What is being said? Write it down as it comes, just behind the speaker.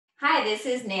Hi, this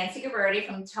is Nancy Gabberti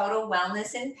from Total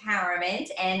Wellness Empowerment,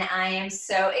 and I am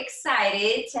so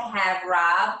excited to have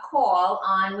Rob Kall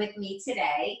on with me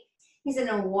today. He's an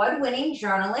award-winning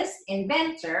journalist,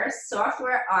 inventor,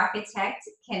 software architect,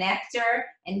 connector,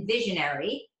 and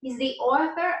visionary. He's the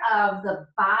author of The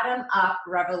Bottom-Up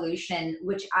Revolution,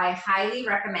 which I highly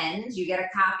recommend you get a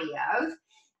copy of,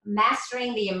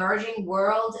 Mastering the Emerging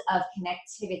World of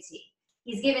Connectivity.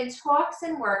 He's given talks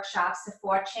and workshops to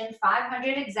Fortune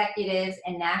 500 executives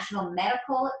and national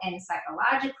medical and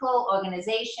psychological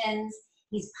organizations.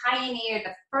 He's pioneered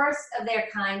the first of their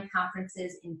kind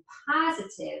conferences in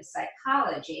positive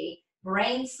psychology,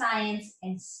 brain science,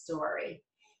 and story.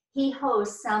 He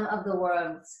hosts some of the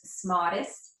world's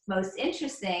smartest, most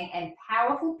interesting, and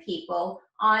powerful people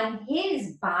on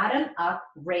his Bottom-Up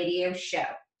radio show.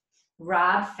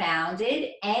 Rob founded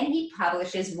and he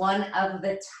publishes one of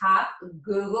the top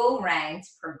Google-ranked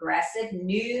progressive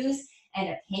news and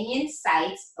opinion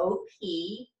sites,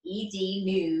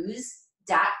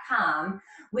 opednews.com,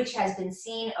 which has been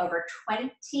seen over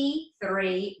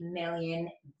 23 million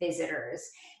visitors.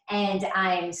 And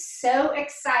I'm so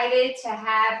excited to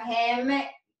have him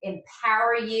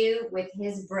empower you with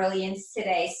his brilliance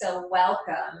today. So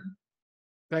welcome.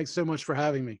 Thanks so much for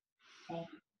having me. Thank you.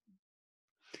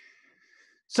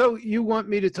 So you want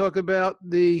me to talk about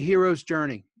the hero's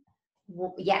journey?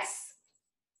 Yes.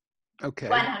 Okay.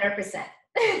 100%.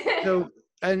 So,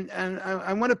 and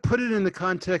I want to put it in the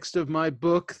context of my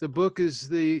book. The book is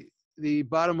the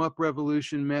Bottom-Up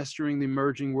Revolution, Mastering the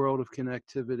Emerging World of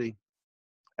Connectivity.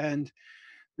 And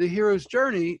the hero's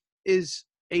journey is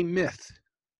a myth.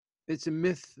 It's a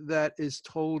myth that is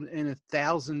told in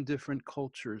 1,000 different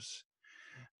cultures.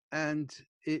 And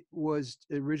it was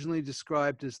originally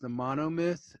described as the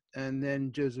monomyth, and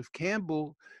then Joseph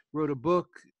Campbell wrote a book,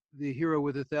 The Hero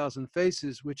with 1,000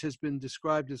 Faces, which has been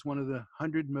described as one of the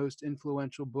 100 most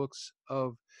influential books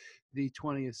of the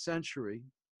 20th century.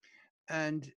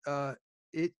 And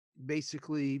it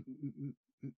basically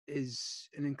is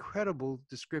an incredible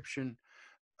description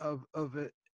of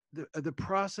the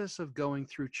process of going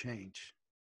through change.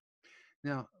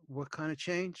 Now, what kind of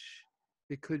change?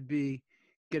 It could be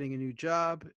getting a new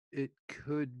job. It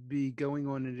could be going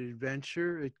on an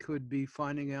adventure. It could be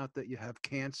finding out that you have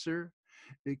cancer.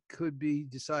 It could be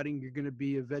deciding you're going to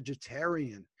be a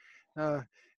vegetarian.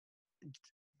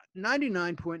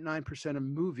 99.9% of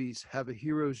movies have a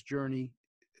hero's journey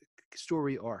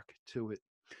story arc to it.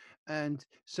 And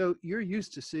so you're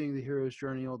used to seeing the hero's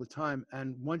journey all the time.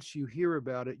 And once you hear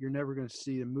about it, you're never going to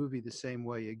see a movie the same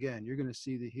way again. You're going to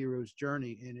see the hero's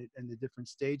journey in it and the different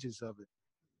stages of it.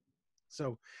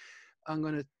 So I'm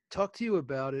going to talk to you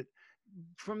about it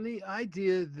from the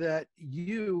idea that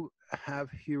you have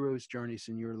hero's journeys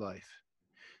in your life.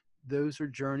 Those are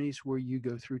journeys where you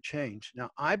go through change.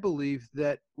 Now, I believe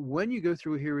that when you go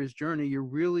through a hero's journey, you're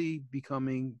really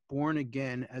becoming born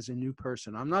again as a new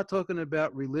person. I'm not talking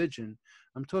about religion.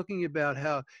 I'm talking about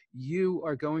how you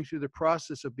are going through the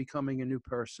process of becoming a new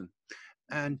person.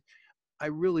 And I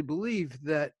really believe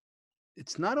that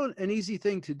it's not an easy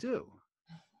thing to do.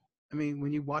 I mean,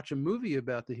 when you watch a movie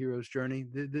about the hero's journey,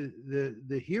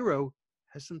 the hero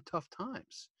has some tough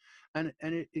times. And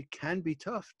it can be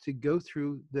tough to go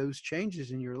through those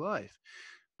changes in your life.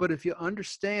 But if you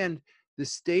understand the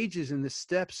stages and the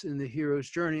steps in the hero's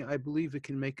journey, I believe it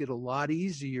can make it a lot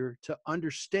easier to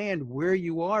understand where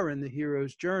you are in the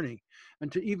hero's journey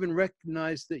and to even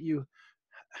recognize that you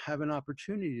have an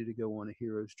opportunity to go on a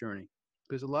hero's journey.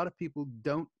 Because a lot of people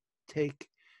don't take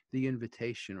the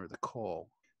invitation or the call.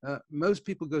 Most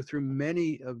people go through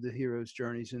many of the hero's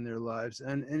journeys in their lives.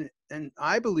 And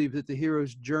I believe that the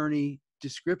hero's journey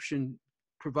description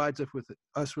provides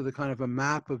us with a kind of a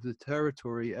map of the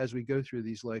territory as we go through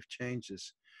these life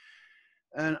changes.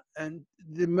 And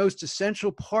the most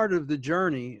essential part of the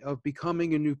journey of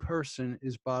becoming a new person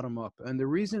is bottom up. And the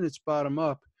reason it's bottom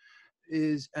up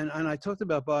is, and I talked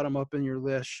about bottom up in your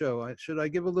last show. Should I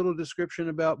give a little description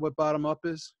about what bottom up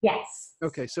is? Yes.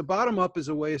 Okay, so bottom up is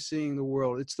a way of seeing the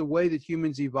world. It's the way that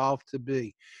humans evolved to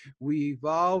be. We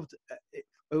evolved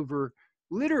over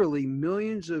literally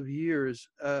millions of years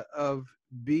of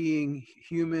being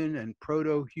human and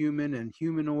proto-human and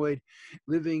humanoid,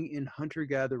 living in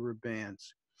hunter-gatherer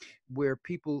bands, where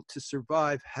people, to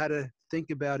survive, had to think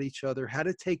about each other, how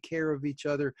to take care of each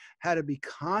other, how to be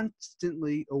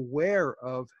constantly aware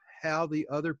of how the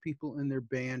other people in their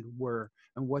band were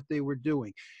and what they were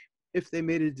doing. If they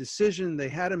made a decision, they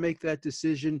had to make that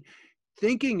decision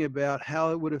thinking about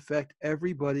how it would affect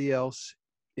everybody else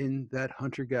in that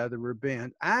hunter-gatherer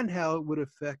band and how it would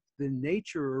affect the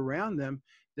nature around them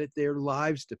that their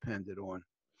lives depended on.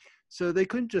 So they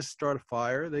couldn't just start a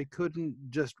fire. They couldn't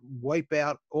just wipe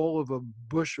out all of a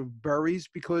bush of berries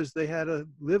because they had to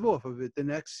live off of it the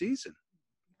next season.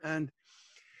 And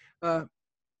uh,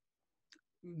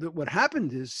 what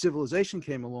happened is civilization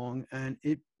came along, and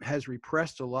it has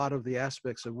repressed a lot of the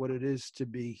aspects of what it is to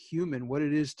be human, what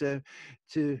it is to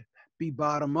be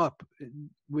bottom up,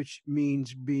 which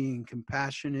means being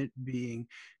compassionate, being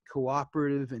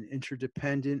cooperative and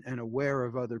interdependent and aware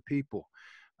of other people.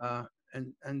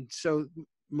 And so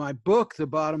my book, The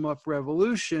Bottom Up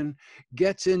Revolution,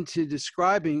 gets into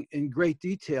describing in great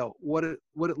detail what it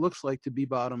looks like to be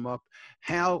bottom up,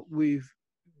 how we're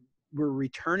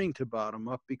returning to bottom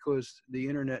up because the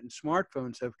internet and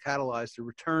smartphones have catalyzed a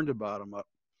return to bottom up.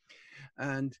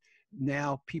 And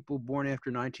now people born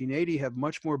after 1980 have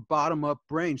much more bottom up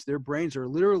brains. Their brains are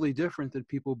literally different than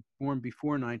people born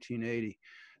before 1980.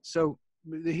 So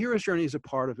the hero's journey is a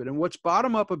part of it. And what's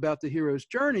bottom up about the hero's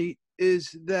journey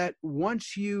is that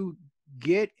once you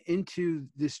get into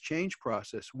this change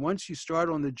process, once you start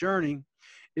on the journey,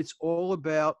 it's all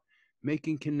about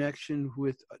making connection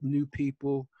with new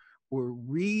people, or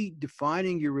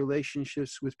redefining your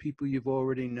relationships with people you've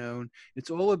already known. It's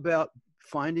all about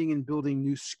finding and building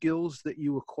new skills that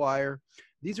you acquire.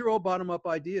 These are all bottom-up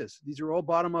ideas. These are all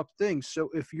bottom-up things. So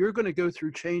if you're going to go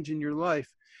through change in your life,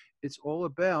 it's all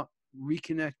about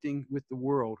reconnecting with the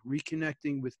world,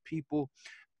 reconnecting with people,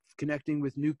 connecting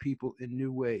with new people in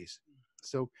new ways.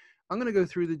 So I'm going to go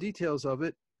through the details of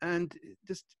it. And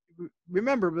just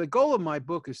remember, the goal of my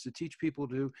book is to teach people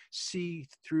to see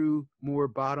through more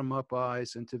bottom-up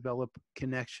eyes and develop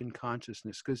connection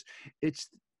consciousness, because it's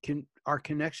our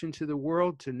connection to the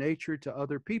world, to nature, to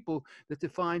other people that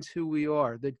defines who we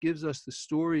are, that gives us the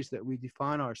stories that we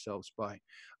define ourselves by.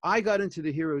 I got into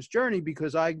the hero's journey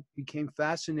because I became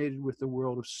fascinated with the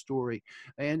world of story.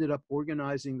 I ended up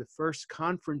organizing the first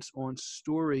conference on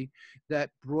story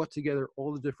that brought together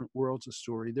all the different worlds of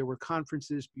story. There were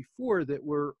conferences before that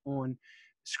were on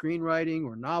screenwriting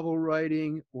or novel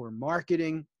writing or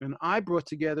marketing, and I brought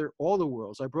together all the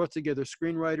worlds. I brought together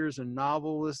screenwriters and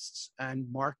novelists and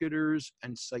marketers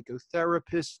and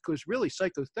psychotherapists, because really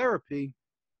psychotherapy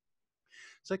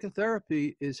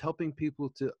is helping people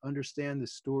to understand the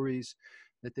stories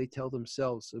that they tell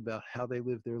themselves about how they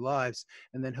live their lives,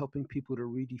 and then helping people to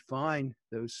redefine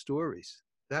those stories.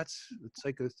 That's what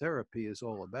psychotherapy is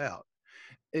all about.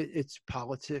 It's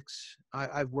politics.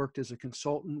 I've worked as a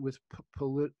consultant with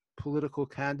political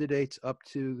candidates up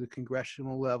to the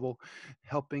congressional level,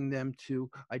 helping them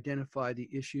to identify the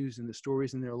issues and the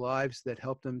stories in their lives that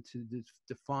help them to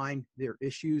define their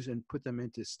issues and put them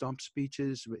into stump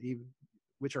speeches,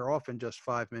 which are often just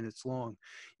 5 minutes long.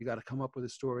 You got to come up with a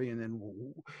story and then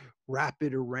wrap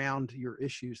it around your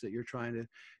issues that you're trying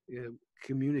to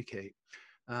communicate.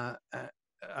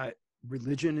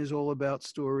 Religion is all about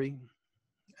story.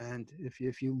 And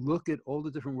if you look at all the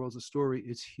different worlds of story,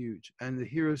 it's huge. And the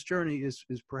hero's journey is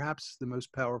perhaps the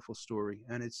most powerful story.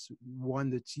 And it's one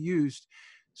that's used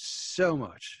so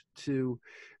much to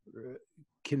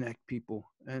connect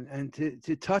people and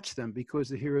to touch them, because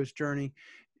the hero's journey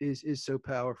is so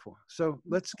powerful. So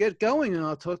let's get going, and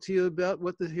I'll talk to you about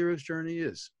what the hero's journey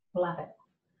is. Love it.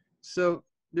 So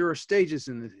there are stages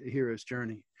in the hero's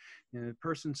journey. And a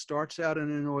person starts out in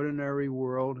an ordinary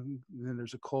world, and then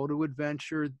there's a call to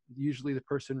adventure. Usually the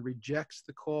person rejects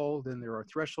the call. Then there are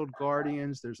threshold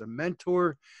guardians. There's a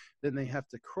mentor. Then they have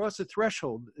to cross a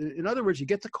threshold. In other words, you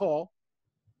get the call,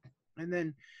 and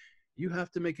then you have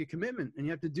to make a commitment, and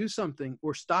you have to do something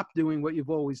or stop doing what you've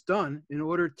always done in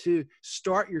order to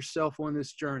start yourself on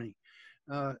this journey.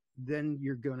 Then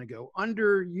you're going to go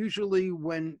under. Usually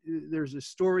when there's a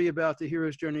story about the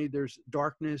hero's journey, there's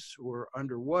darkness or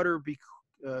underwater.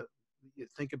 You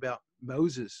think about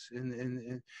Moses and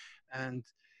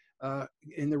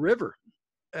in the river.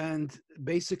 And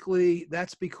basically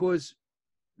that's because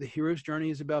the hero's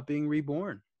journey is about being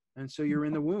reborn. And so you're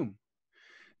in the womb.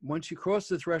 Once you cross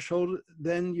the threshold,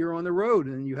 then you're on the road,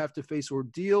 and you have to face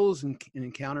ordeals and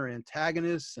encounter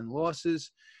antagonists and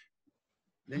losses.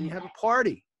 Then you have a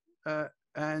party,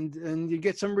 and you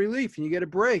get some relief, and you get a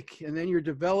break, and then you're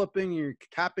developing, you're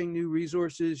tapping new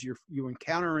resources, you're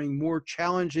encountering more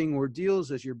challenging ordeals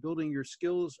as you're building your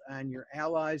skills and your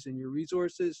allies and your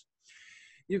resources.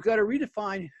 You've got to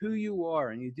redefine who you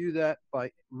are, and you do that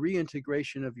by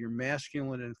reintegration of your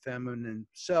masculine and feminine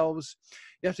selves.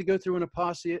 You have to go through an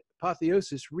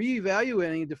apotheosis,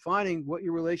 reevaluating and defining what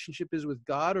your relationship is with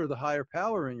God or the higher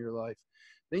power in your life.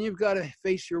 Then you've got to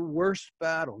face your worst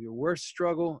battle, your worst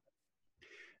struggle.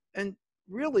 And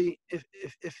really,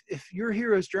 if your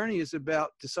hero's journey is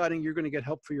about deciding you're going to get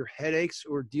help for your headaches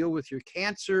or deal with your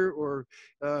cancer or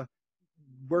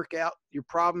work out your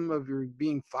problem of your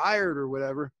being fired or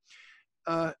whatever.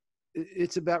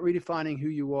 It's about redefining who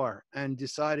you are and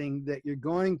deciding that you're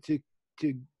going to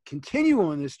continue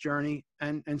on this journey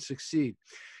and succeed.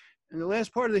 And the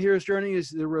last part of the hero's journey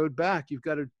is the road back. You've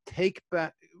got to take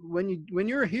back, when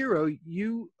you're a hero,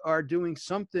 you are doing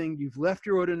something. You've left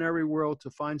your ordinary world to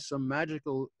find some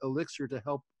magical elixir to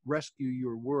help rescue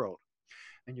your world.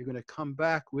 And you're going to come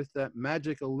back with that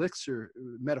magic elixir,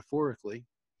 metaphorically,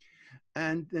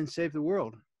 and then save the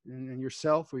world and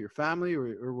yourself or your family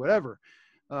or whatever.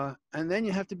 And then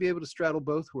you have to be able to straddle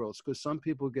both worlds, because some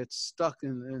people get stuck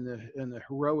in the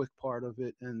heroic part of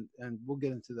it, and we'll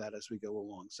get into that as we go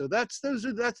along. So that's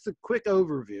the quick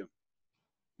overview.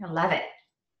 I love it.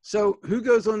 So who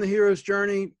goes on the hero's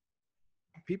journey?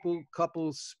 People,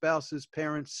 couples, spouses,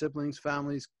 parents, siblings,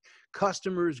 families,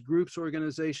 customers, groups,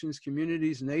 organizations,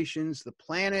 communities, nations, the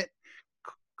planet,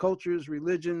 cultures,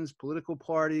 religions, political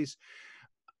parties.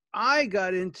 I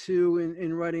got into,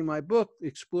 in writing my book,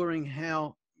 exploring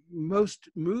how most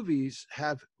movies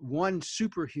have one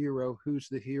superhero who's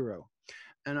the hero.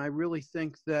 And I really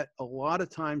think that a lot of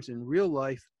times in real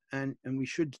life, and we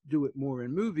should do it more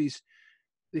in movies,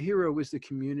 the hero is the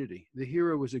community. The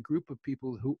hero is a group of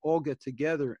people who all get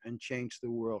together and change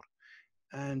the world.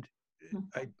 And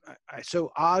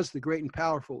so Oz the Great and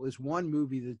Powerful is one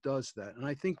movie that does that. And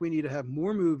I think we need to have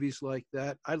more movies like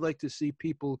that. I'd like to see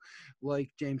people like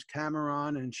James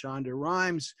Cameron and Shonda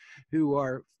Rhimes, who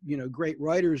are, great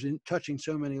writers and touching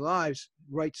so many lives,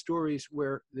 write stories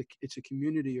where it's a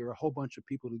community or a whole bunch of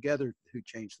people together who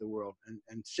change the world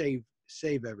and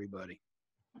save everybody.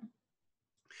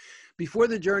 Before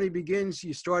the journey begins,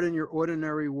 you start in your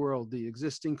ordinary world, the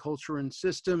existing culture and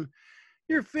system.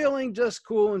 You're feeling just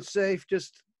cool and safe,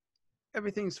 just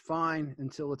everything's fine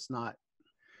until it's not.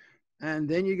 And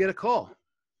then you get a call.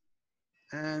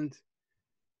 And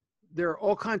there are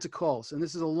all kinds of calls. And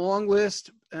this is a long list.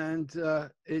 And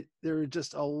there are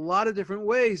just a lot of different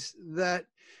ways that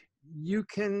you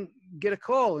can get a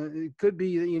call. It could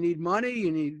be that you need money,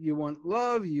 you want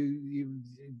love, you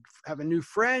have a new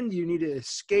friend, you need to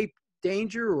escape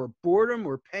danger or boredom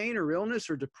or pain or illness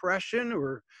or depression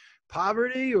or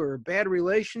poverty or a bad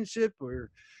relationship,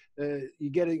 or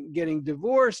you're getting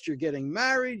divorced, you're getting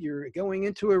married, you're going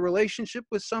into a relationship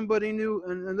with somebody new,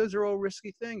 and those are all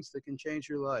risky things that can change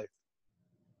your life.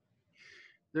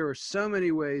 There are so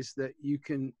many ways that you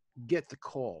can get the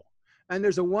call. And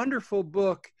there's a wonderful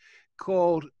book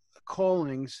called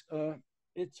Callings.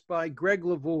 It's by Greg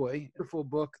Lavoie. Wonderful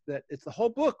book that it's the whole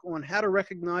book on how to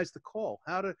recognize the call,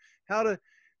 how to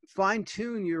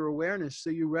fine-tune your awareness so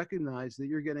you recognize that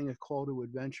you're getting a call to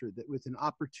adventure, that with an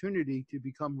opportunity to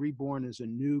become reborn as a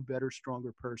new, better,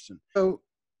 stronger person. So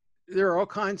there are all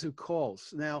kinds of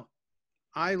calls. Now,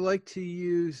 I like to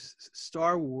use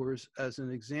Star Wars as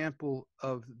an example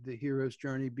of the hero's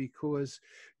journey because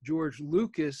George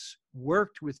Lucas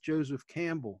worked with Joseph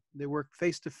Campbell. They worked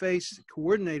face-to-face,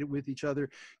 coordinated with each other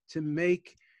to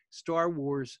make Star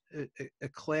Wars a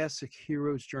classic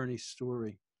hero's journey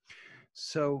story.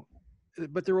 So,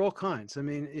 but there are all kinds. I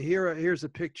mean, here's a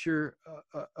picture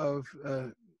of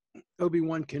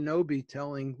Obi-Wan Kenobi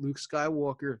telling Luke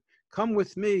Skywalker, "Come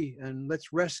with me and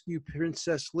let's rescue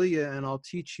Princess Leia and I'll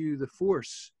teach you the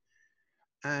Force."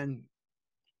 And,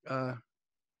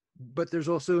 but there's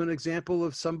also an example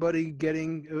of somebody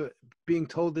being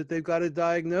told that they've got a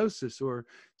diagnosis, or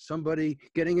somebody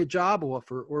getting a job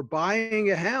offer, or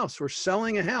buying a house, or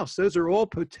selling a house. Those are all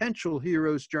potential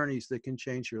hero's journeys that can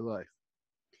change your life.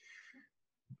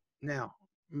 Now,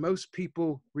 most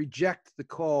people reject the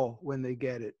call when they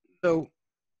get it. So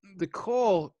the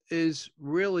call is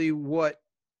really what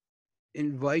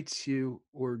invites you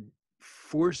or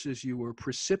forces you or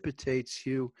precipitates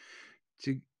you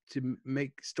to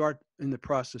start in the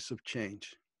process of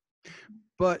change.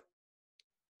 But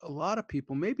a lot of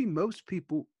people, maybe most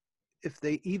people, if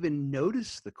they even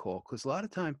notice the call, because a lot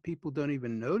of times people don't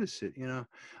even notice it, And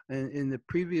in the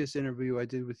previous interview I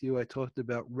did with you, I talked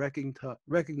about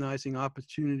recognizing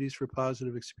opportunities for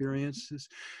positive experiences.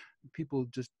 People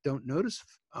just don't notice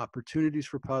opportunities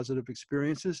for positive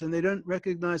experiences, and they don't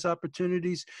recognize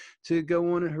opportunities to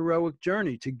go on a heroic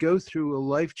journey, to go through a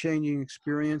life-changing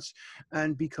experience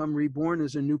and become reborn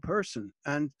as a new person.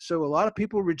 And so a lot of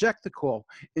people reject the call.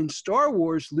 In Star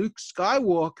Wars, Luke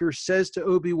Skywalker says to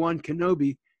Obi-Wan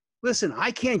Kenobi, "Listen,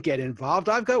 I can't get involved.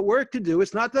 I've got work to do.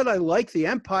 It's not that I like the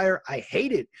Empire. I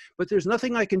hate it, but there's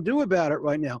nothing I can do about it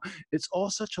right now. It's all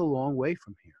such a long way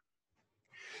from here."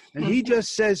 And he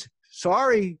just says,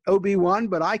 "Sorry, Obi-Wan,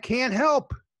 but I can't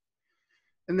help."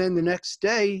 And then the next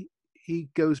day, he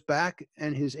goes back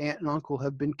and his aunt and uncle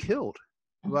have been killed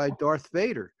by Darth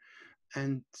Vader.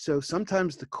 And so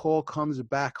sometimes the call comes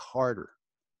back harder,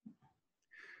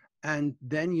 and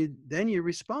then you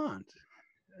respond.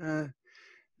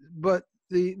 But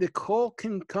the call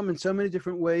can come in so many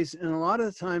different ways, and a lot of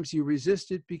the times you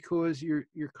resist it because you're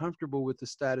comfortable with the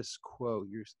status quo.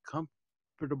 You're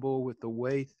comfortable with the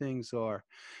way things are.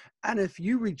 And if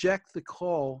you reject the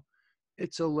call,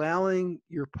 it's allowing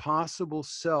your possible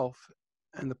self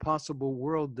and the possible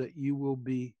world that you will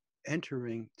be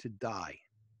entering to die.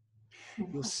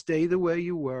 You'll stay the way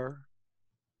you were,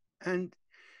 and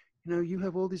you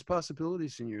have all these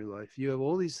possibilities in your life. You have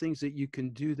all these things that you can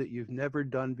do that you've never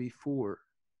done before.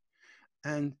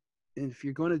 And if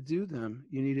you're going to do them,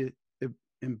 you need to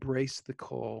embrace the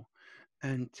call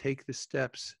and take the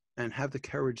steps and have the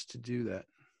courage to do that.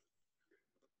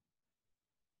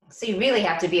 So you really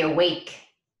have to be awake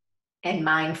and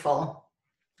mindful,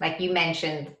 like you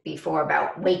mentioned before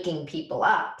about waking people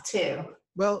up too.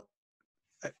 Well,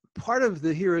 part of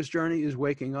the hero's journey is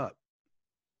waking up,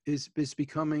 is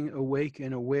becoming awake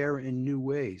and aware in new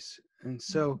ways. And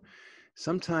so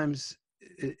sometimes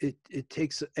it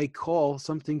takes a call,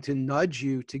 something to nudge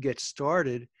you to get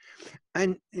started.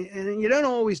 And you don't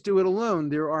always do it alone.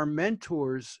 There are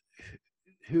mentors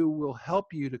who will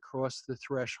help you to cross the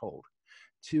threshold,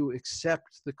 to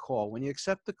accept the call. When you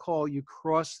accept the call, you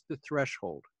cross the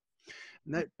threshold.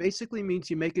 And that basically means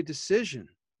you make a decision.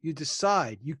 You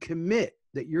decide, you commit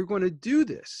that you're going to do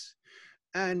this.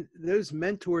 And those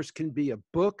mentors can be a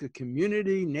book, a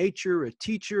community, nature, a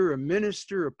teacher, a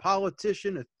minister, a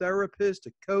politician, a therapist,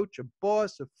 a coach, a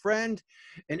boss, a friend,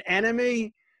 an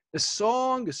enemy, a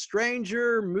song, a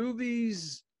stranger,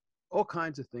 movies, all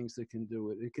kinds of things that can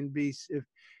do it. It can be,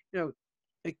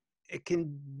 it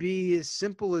can be as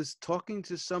simple as talking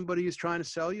to somebody who's trying to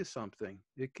sell you something.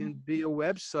 It can be a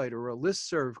website or a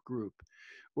listserv group,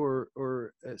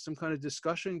 or some kind of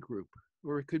discussion group.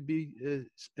 Or it could be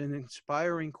an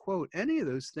inspiring quote. Any of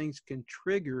those things can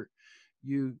trigger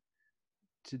you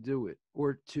to do it,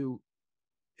 or to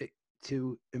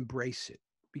embrace it,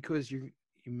 because you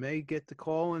may get the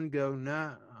call and go,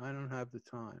 nah, I don't have the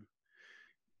time.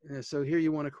 So here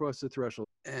you want to cross the threshold,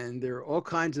 and there are all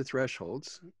kinds of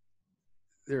thresholds.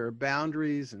 There are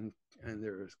boundaries, and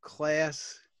there's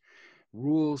class,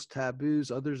 rules,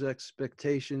 taboos, others'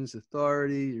 expectations,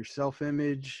 authority, your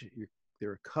self-image, there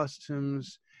are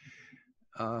customs.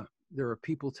 There are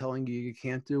people telling you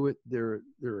can't do it. There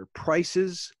are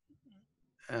prices.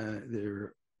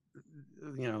 There,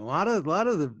 a lot of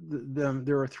them.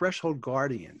 There are threshold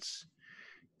guardians.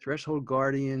 Threshold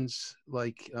guardians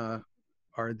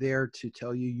are there to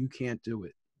tell you can't do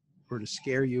it, or to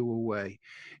scare you away.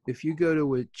 If you go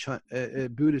to a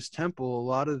Buddhist temple, a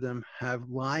lot of them have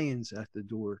lions at the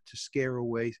door to scare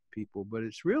away people. But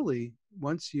it's really,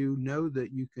 once you know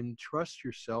that you can trust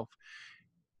yourself,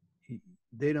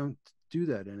 they don't do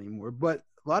that anymore. But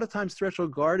a lot of times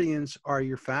threshold guardians are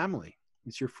your family.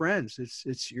 It's your friends.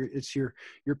 It's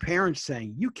your parents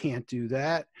saying, you can't do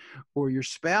that. Or your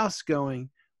spouse going,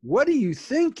 what are you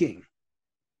thinking?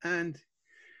 And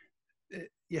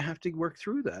you have to work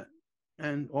through that.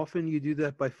 And often you do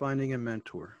that by finding a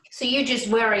mentor. So you just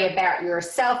worry about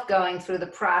yourself going through the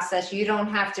process. You don't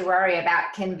have to worry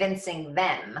about convincing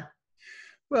them.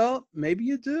 Well, maybe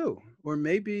you do, or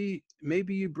maybe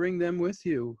you bring them with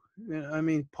you. I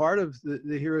mean, part of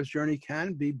the hero's journey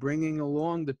can be bringing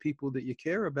along the people that you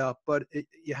care about, but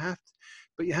you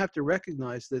have to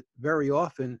recognize that very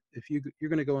often, if you're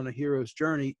going to go on a hero's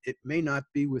journey, it may not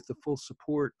be with the full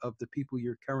support of the people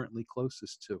you're currently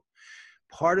closest to.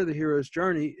 Part of the hero's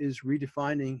journey is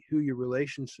redefining who your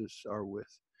relationships are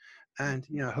with. And,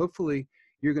 hopefully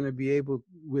you're going to be able,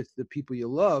 with the people you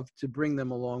love, to bring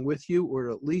them along with you,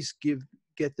 or at least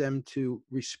get them to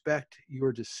respect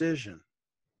your decision.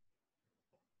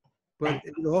 But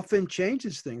it often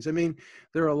changes things. I mean,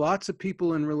 there are lots of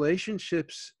people in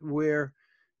relationships where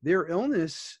their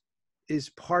illness is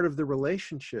part of the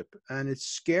relationship, and it's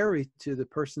scary to the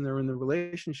person they're in the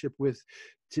relationship with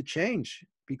to change,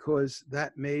 because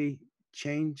that may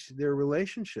change their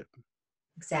relationship.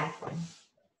 Exactly.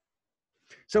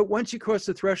 So once you cross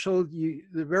the threshold,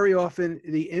 very often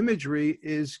the imagery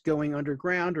is going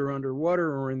underground or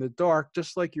underwater or in the dark,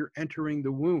 just like you're entering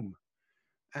the womb.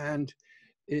 And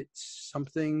it's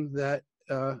something that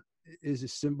is a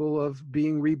symbol of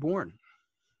being reborn.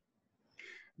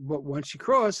 But once you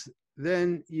cross,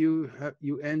 then you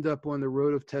end up on the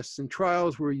road of tests and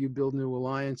trials, where you build new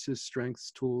alliances,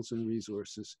 strengths, tools, and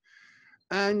resources.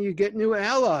 And you get new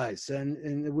allies. And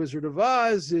in The Wizard of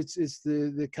Oz, it's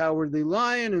the Cowardly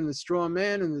Lion and the Straw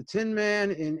Man and the Tin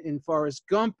Man. In Forrest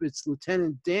Gump, it's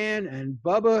Lieutenant Dan and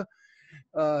Bubba.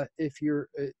 If you're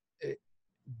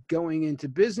going into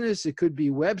business. It could be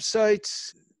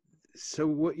websites. So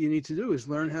what you need to do is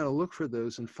learn how to look for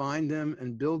those and find them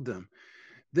and build them.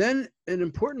 Then an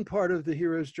important part of the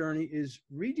hero's journey is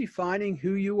redefining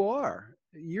who you are.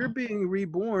 You're being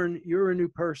reborn. You're a new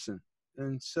person.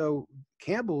 And so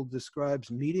Campbell describes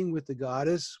meeting with the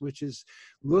goddess, which is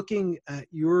looking at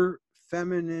your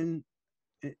feminine,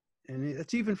 and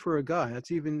that's even for a guy,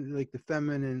 that's even like the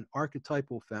feminine,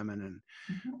 archetypal feminine.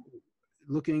 Mm-hmm.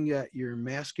 Looking at your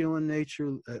masculine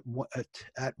nature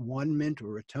at one-ment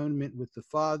or atonement with the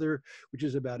Father, which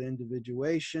is about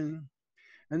individuation.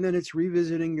 And then it's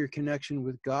revisiting your connection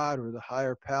with God or the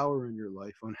higher power in your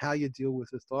life on how you deal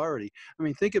with authority. I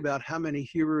mean, think about how many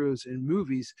heroes in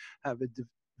movies have a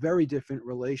very different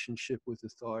relationship with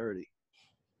authority.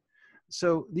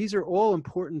 So these are all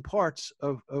important parts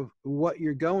of what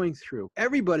you're going through.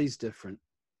 Everybody's different.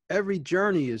 Every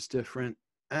journey is different.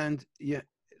 And yeah,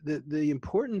 the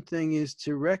important thing is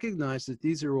to recognize that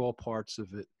these are all parts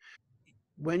of it.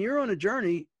 When you're on a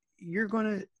journey, you're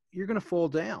gonna fall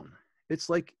down. It's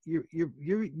like you're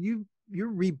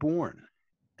reborn,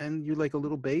 and you're like a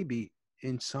little baby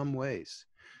in some ways.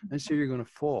 And so you're going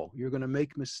to fall. You're going to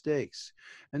make mistakes.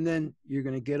 And then you're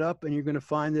going to get up, and you're going to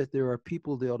find that there are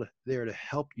people there to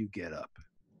help you get up.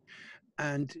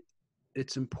 And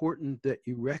it's important that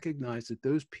you recognize that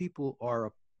those people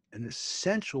are an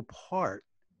essential part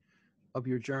of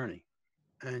your journey,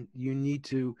 and you need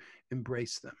to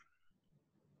embrace them,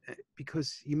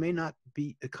 because you may not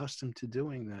be accustomed to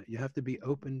doing that. You have to be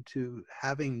open to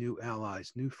having new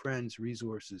allies, new friends,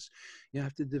 resources. You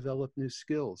have to develop new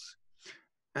skills.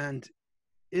 And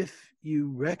if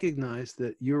you recognize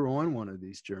that you're on one of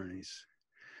these journeys,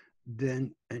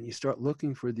 then, and you start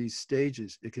looking for these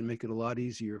stages, it can make it a lot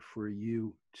easier for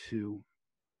you to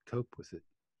cope with it.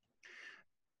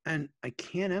 And I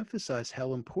can't emphasize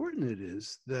how important it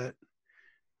is that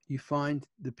you find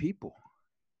the people.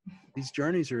 These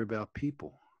journeys are about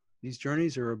people. These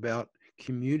journeys are about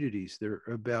communities. They're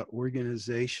about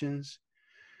organizations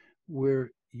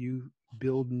where you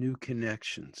build new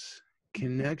connections.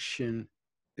 Connection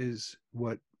is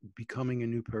what becoming a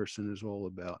new person is all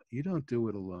about. You don't do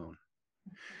it alone.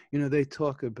 You know, they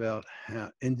talk about how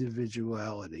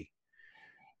individuality,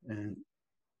 and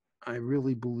I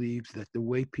really believe that the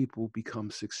way people become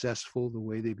successful, the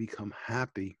way they become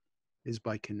happy, is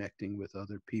by connecting with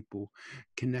other people,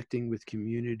 connecting with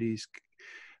communities.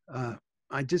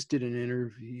 I just did an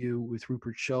interview with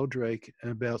Rupert Sheldrake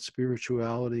about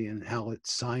spirituality and how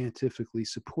it's scientifically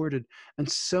supported. And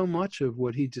so much of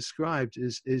what he described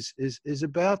is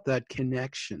about that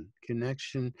connection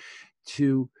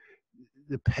to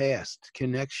the past,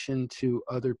 connection to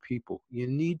other people. You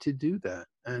need to do that.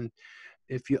 And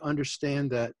if you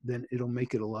understand that, then it'll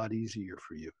make it a lot easier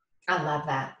for you. I love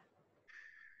that.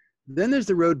 Then there's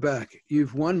the road back.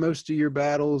 You've won most of your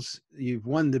battles. You've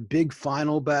won the big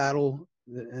final battle.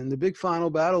 And the big final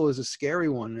battle is a scary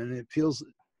one. And it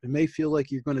may feel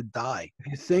like you're going to die.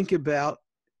 If you think about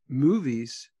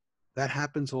movies, that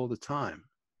happens all the time.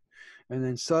 And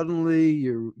then suddenly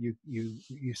you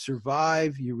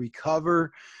survive, you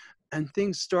recover, and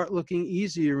things start looking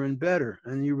easier and better.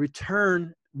 And you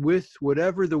return with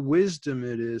whatever the wisdom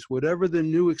it is, whatever the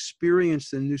new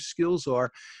experience and new skills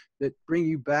are that bring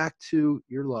you back to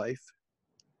your life,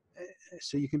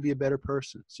 so you can be a better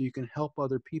person, so you can help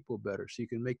other people better, so you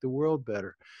can make the world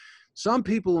better. Some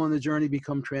people on the journey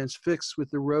become transfixed with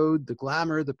the road, the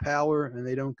glamour, the power, and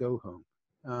they don't go home.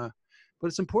 But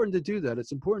it's important to do that.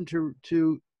 It's important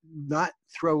to not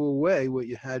throw away what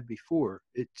you had before.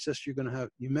 It's just you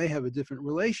may have a different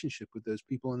relationship with those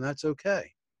people, and that's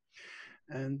okay.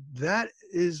 And that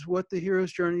is what the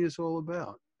hero's journey is all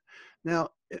about. Now,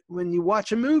 when you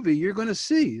watch a movie, you're going to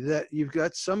see that you've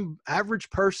got some average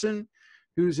person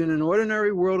who's in an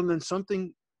ordinary world, and then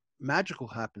something magical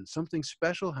happens, something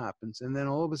special happens, and then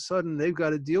all of a sudden they've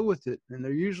got to deal with it. And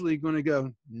they're usually going to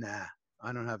go, nah,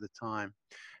 I don't have the time.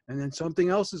 And then something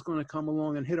else is going to come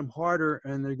along and hit them harder,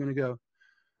 and they're going to go,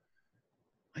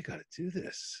 I got to do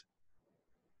this.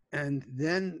 And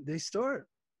then they start.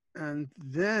 And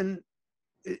then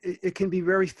it can be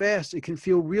very fast. It can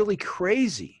feel really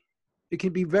crazy. It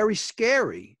can be very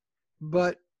scary.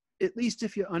 But at least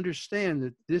if you understand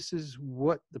that this is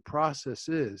what the process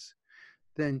is,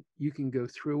 then you can go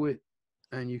through it,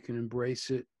 and you can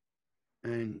embrace it,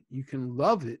 and you can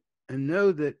love it, and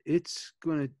know that it's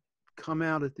going to come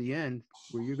out at the end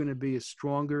where you're going to be a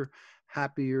stronger,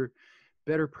 happier,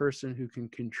 better person who can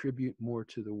contribute more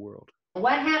to the world.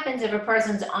 What happens if a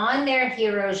person's on their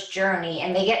hero's journey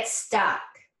and they get stuck?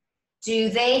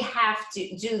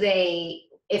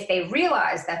 If they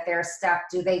realize that they're stuck,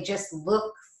 do they just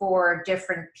look for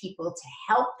different people to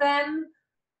help them?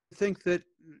 I think that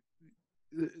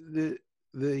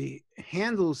the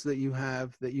handles that you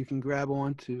have that you can grab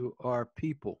onto are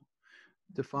people.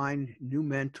 To find new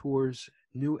mentors,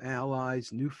 new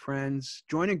allies, new friends.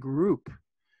 Join a group.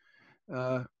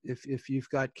 If you've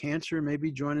got cancer,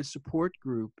 maybe join a support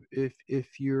group.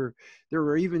 If you're there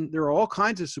are all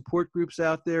kinds of support groups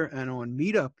out there, and on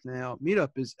Meetup now, Meetup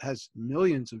has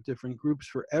millions of different groups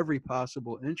for every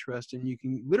possible interest, and you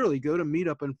can literally go to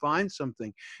Meetup and find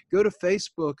something. Go to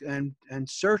Facebook and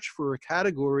search for a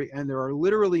category, and there are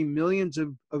literally millions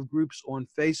of groups on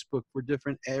Facebook for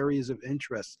different areas of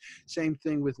interest. Same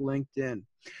thing with LinkedIn.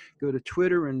 Go to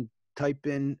Twitter and type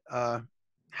in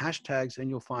hashtags, and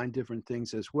you'll find different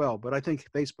things as well. But I think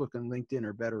Facebook and LinkedIn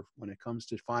are better when it comes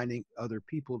to finding other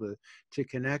people to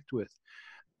connect with.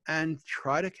 And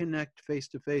try to connect face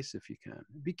to face if you can.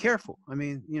 Be careful. I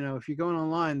mean, if you're going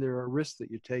online, there are risks that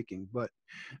you're taking. But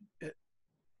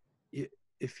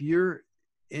if you're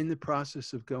in the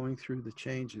process of going through the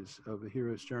changes of a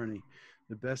hero's journey,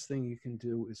 the best thing you can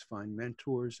do is find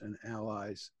mentors and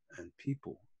allies and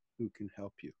people who can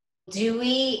help you. Do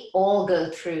we all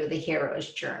go through the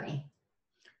hero's journey?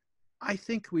 I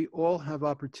think we all have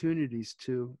opportunities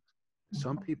to.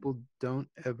 Some people don't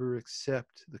ever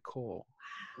accept the call.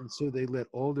 And so they let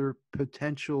all their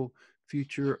potential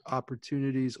future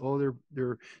opportunities, all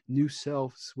their new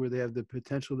selves where they have the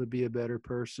potential to be a better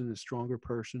person, a stronger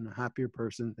person, a happier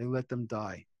person, they let them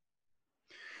die.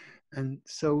 And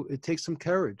so it takes some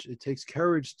courage. It takes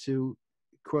courage to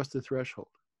cross the threshold.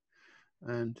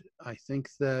 And I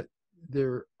think that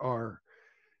there are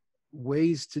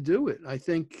ways to do it. I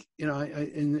think, in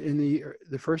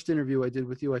the first interview I did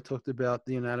with you, I talked about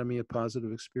the anatomy of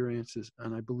positive experiences.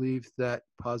 And I believe that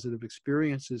positive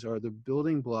experiences are the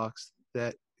building blocks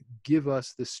that give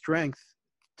us the strength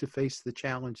to face the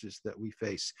challenges that we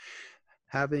face.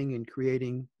 Having and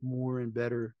creating more and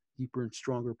better, deeper and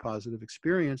stronger positive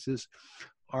experiences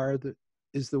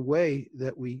is the way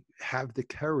that we have the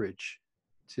courage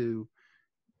to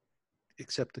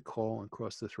accept the call and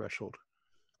cross the threshold.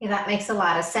 Yeah, that makes a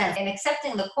lot of sense. And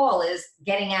accepting the call is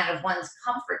getting out of one's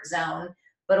comfort zone,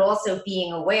 but also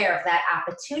being aware of that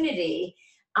opportunity.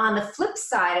 On the flip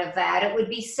side of that, it would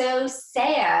be so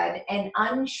sad and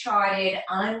uncharted,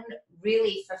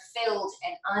 unreally fulfilled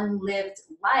and unlived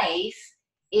life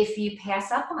if you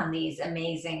pass up on these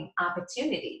amazing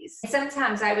opportunities.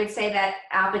 Sometimes I would say that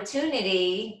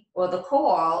opportunity or the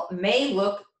call may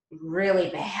look really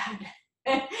bad.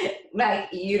 Like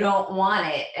you don't want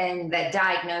it, and the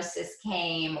diagnosis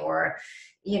came, or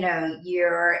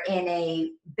you're in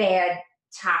a bad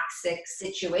toxic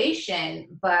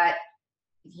situation, but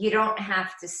you don't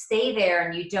have to stay there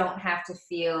and you don't have to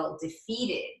feel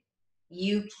defeated.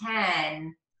 You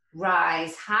can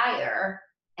rise higher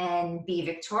and be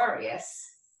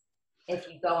victorious if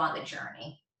you go on the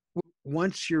journey.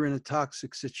 Once you're in a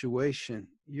toxic situation,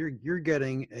 you're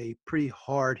getting a pretty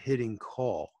hard-hitting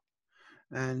call.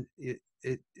 And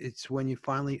it's when you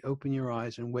finally open your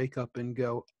eyes and wake up and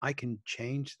go, I can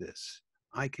change this.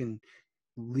 I can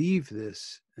leave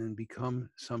this and become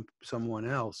someone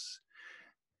else,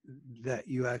 that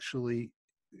you actually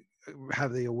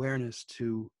have the awareness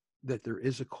that there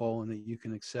is a call and that you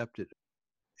can accept it.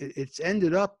 It's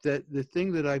ended up that the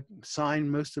thing that I sign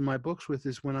most of my books with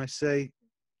is when I say,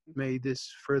 may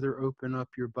this further open up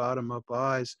your bottom-up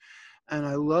eyes. And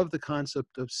I love the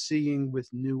concept of seeing with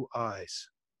new eyes.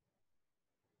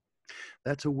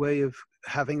 That's a way of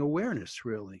having awareness,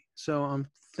 really. So I'm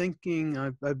thinking,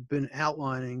 I've been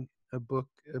outlining a book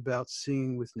about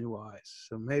seeing with new eyes.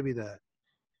 So maybe that.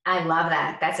 I love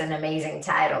that. That's an amazing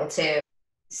title too.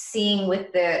 Seeing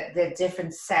with the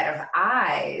different set of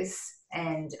eyes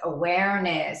and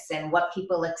awareness and what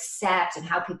people accept and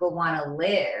how people want to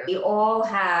live. We all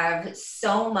have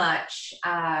so much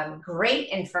great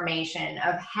information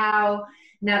of how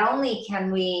not only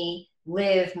can we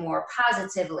live more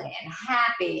positively and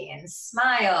happy and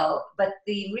smile, but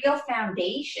the real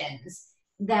foundations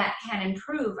that can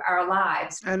improve our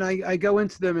lives. And I go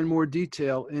into them in more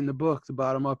detail in the book, The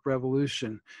Bottom-Up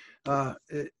Revolution.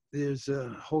 There's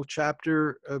a whole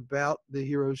chapter about the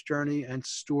hero's journey and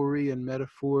story and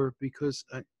metaphor, because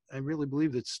I really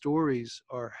believe that stories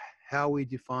are how we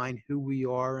define who we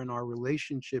are and our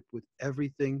relationship with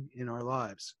everything in our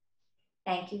lives.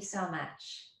 Thank you so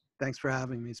much. Thanks for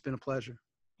having me. It's been a pleasure.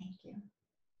 Thank you.